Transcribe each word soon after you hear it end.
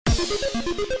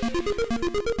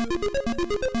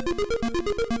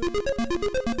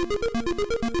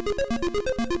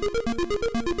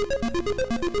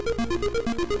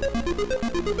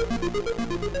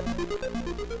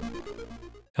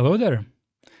Hello there!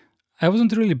 I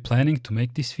wasn't really planning to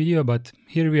make this video, but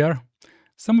here we are.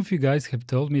 Some of you guys have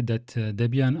told me that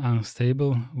Debian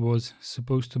Unstable was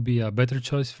supposed to be a better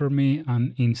choice for me,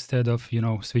 and instead of,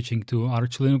 switching to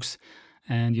Arch Linux.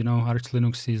 And, Arch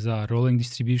Linux is a rolling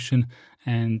distribution,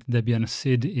 and Debian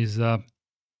Sid is a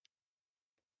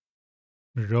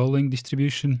rolling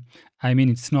distribution. I mean,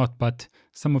 it's not, but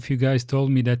some of you guys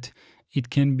told me that it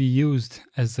can be used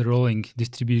as a rolling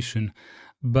distribution,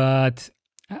 but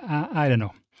I don't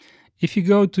know. If you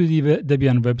go to the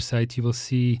Debian website, you will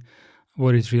see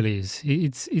what it really is.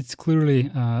 It's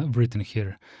clearly written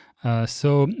here.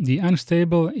 So the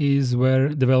Unstable is where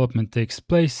development takes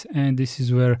place, and this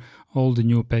is where all the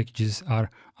new packages are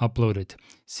uploaded.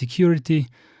 Security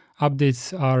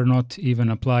updates are not even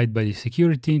applied by the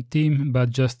security team, but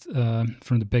just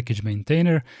from the package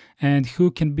maintainer. And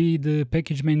who can be the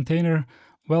package maintainer?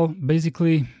 Well,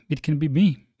 basically, it can be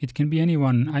me. It can be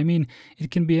anyone. I mean,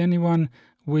 it can be anyone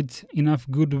with enough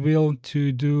goodwill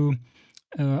to do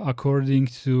according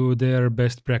to their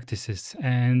best practices.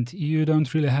 And you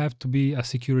don't really have to be a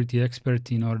security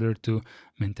expert in order to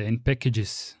maintain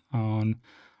packages on,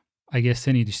 I guess,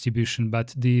 any distribution.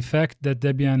 But the fact that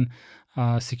Debian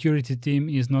security team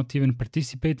is not even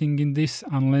participating in this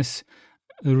unless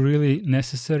really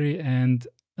necessary, and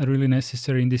really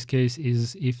necessary in this case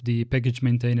is if the package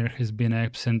maintainer has been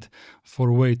absent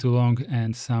for way too long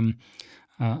and some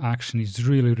action is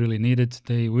really needed,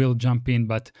 they will jump in,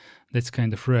 but that's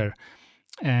kind of rare.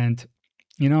 And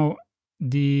the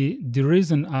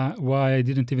reason why I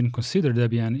didn't even consider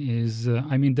Debian is,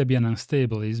 Debian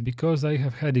Unstable, is because I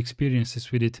have had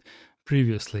experiences with it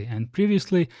previously, and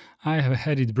previously I have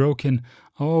had it broken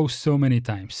so many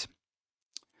times.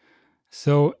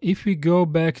 So if we go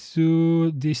back to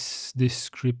this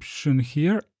description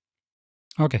here,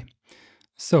 okay,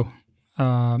 so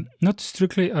not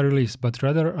strictly a release, but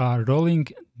rather a rolling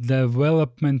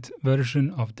development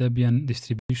version of Debian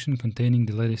distribution containing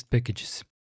the latest packages.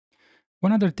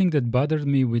 One other thing that bothered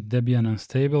me with Debian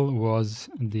Unstable was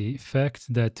the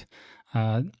fact that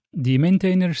the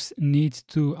maintainers need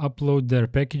to upload their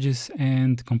packages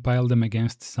and compile them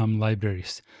against some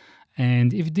libraries.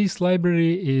 And if this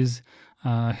library is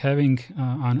having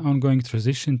an ongoing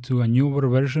transition to a newer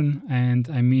version, and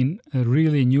I mean a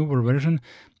really newer version,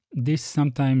 this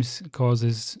sometimes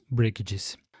causes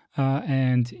breakages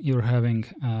and you're having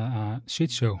a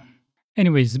shit show.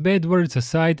 Anyways, bad words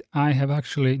aside, I have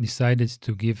actually decided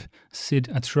to give Sid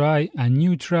a try, a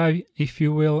new try, if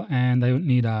you will, and I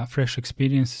need a fresh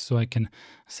experience so I can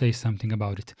say something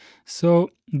about it. So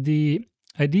the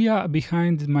idea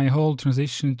behind my whole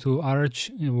transition to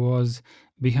Arch was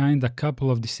behind a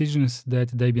couple of decisions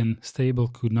that Debian Stable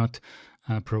could not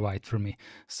provide for me.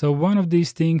 So one of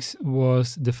these things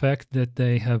was the fact that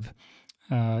they have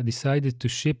decided to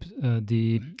ship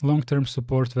the long-term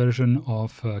support version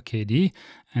of KDE,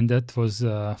 and that was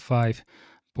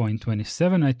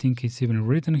 5.27. I think it's even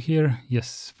written here.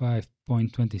 Yes,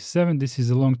 5.27. This is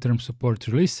a long-term support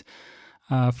release.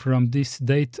 From this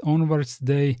date onwards,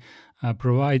 they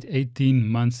provide 18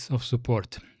 months of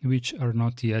support, which are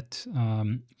not yet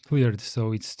cleared,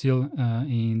 so it's still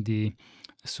in the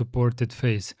supported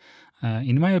phase.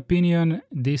 In my opinion,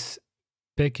 these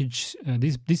packages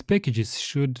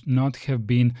should not have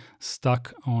been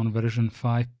stuck on version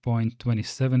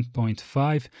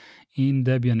 5.27.5 in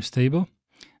Debian Stable,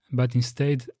 but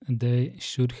instead they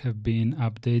should have been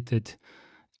updated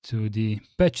to the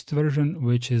patched version,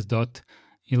 which is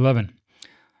 .11.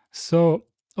 So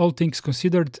all things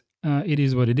considered, it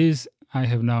is what it is. I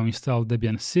have now installed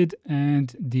Debian Sid,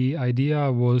 and the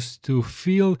idea was to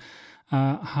feel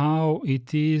how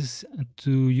it is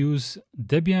to use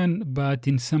Debian, but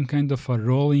in some kind of a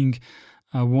rolling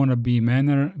wannabe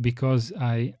manner, because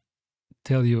I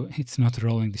tell you, it's not a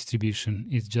rolling distribution,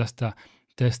 it's just a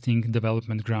testing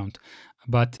development ground.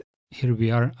 But here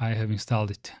we are, I have installed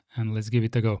it, and let's give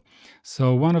it a go.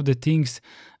 So one of the things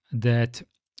that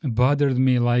bothered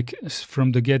me like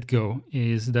from the get-go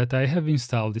is that I have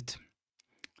installed it.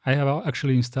 I have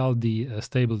actually installed the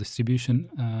stable distribution,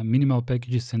 minimal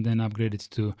packages, and then upgraded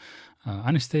to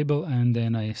Unstable, and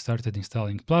then I started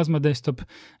installing Plasma Desktop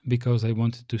because I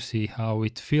wanted to see how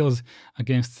it feels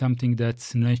against something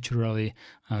that's naturally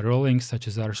rolling, such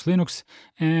as Arch Linux.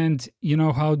 And you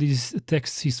know how this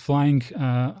text is flying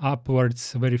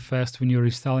upwards very fast when you're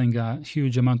installing a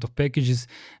huge amount of packages,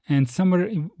 and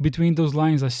somewhere between those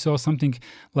lines I saw something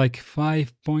like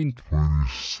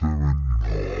 5.27.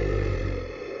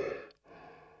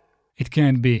 It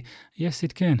can be. Yes,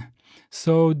 it can.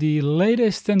 So the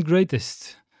latest and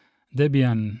greatest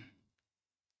Debian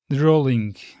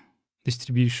rolling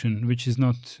distribution, which is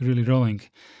not really rolling,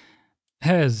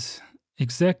 has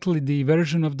exactly the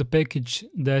version of the package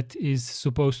that is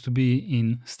supposed to be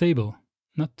in stable,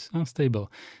 not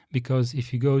unstable. Because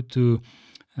if you go to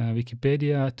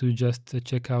Wikipedia to just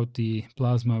check out the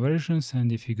Plasma versions,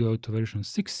 and if you go to version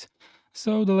 6,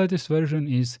 so the latest version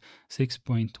is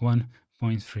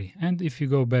 6.1.3. And if you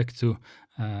go back to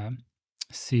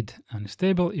Sid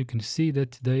Unstable, you can see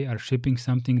that they are shipping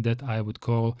something that I would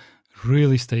call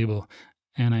really stable.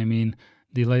 And I mean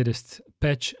the latest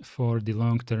patch for the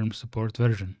long-term support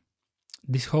version.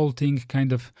 This whole thing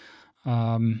kind of,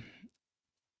 I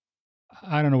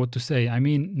don't know what to say. I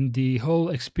mean, the whole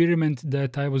experiment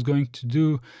that I was going to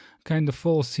do kind of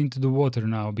falls into the water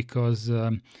now, because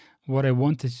what I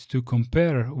wanted to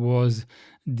compare was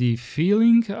the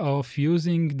feeling of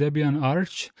using Debian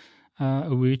Arch,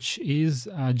 which is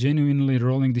a genuinely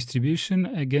rolling distribution,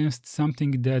 against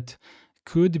something that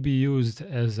could be used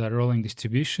as a rolling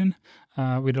distribution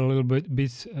with a little bit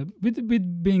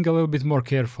being a little bit more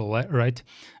careful, right?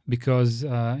 Because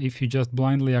if you just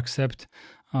blindly accept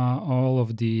all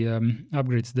of the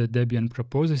upgrades that Debian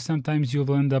proposes, sometimes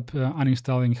you'll end up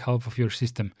uninstalling half of your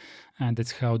system, and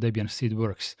that's how Debian Sid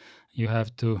works. You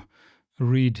have to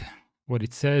read what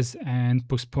it says and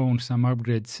postpone some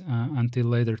upgrades until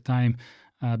later time,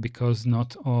 because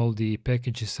not all the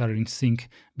packages are in sync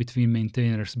between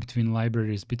maintainers, between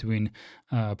libraries, between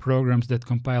programs that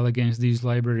compile against these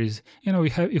libraries. You know,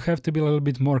 you have to be a little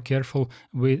bit more careful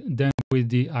with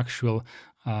the actual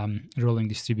rolling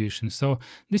distribution. So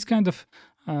this kind of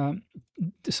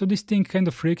this thing kind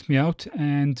of freaked me out,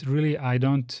 and really I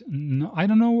don't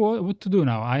know what to do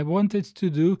now. I wanted to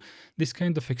do this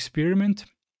kind of experiment,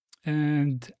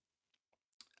 and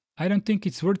I don't think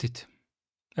it's worth it.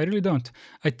 I really don't.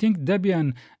 I think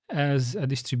Debian as a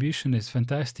distribution is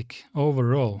fantastic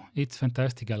overall. It's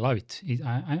fantastic. I love it.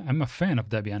 I'm a fan of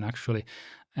Debian, actually.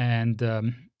 And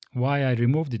why I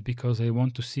removed it? Because I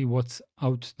want to see what's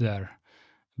out there,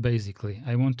 basically.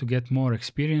 I want to get more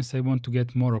experience. I want to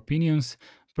get more opinions,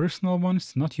 personal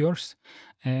ones, not yours.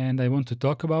 And I want to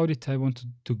talk about it. I want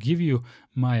to give you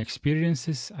my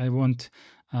experiences. I want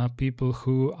people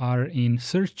who are in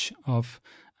search of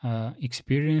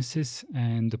experiences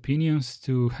and opinions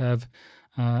to have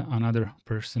another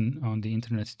person on the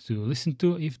internet to listen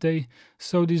to if they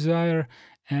so desire.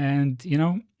 And you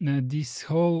know, this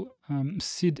whole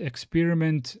Sid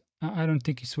experiment, I don't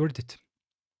think it's worth it.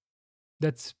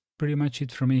 That's pretty much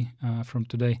it from me from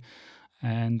today,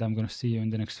 and I'm gonna see you in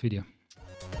the next video.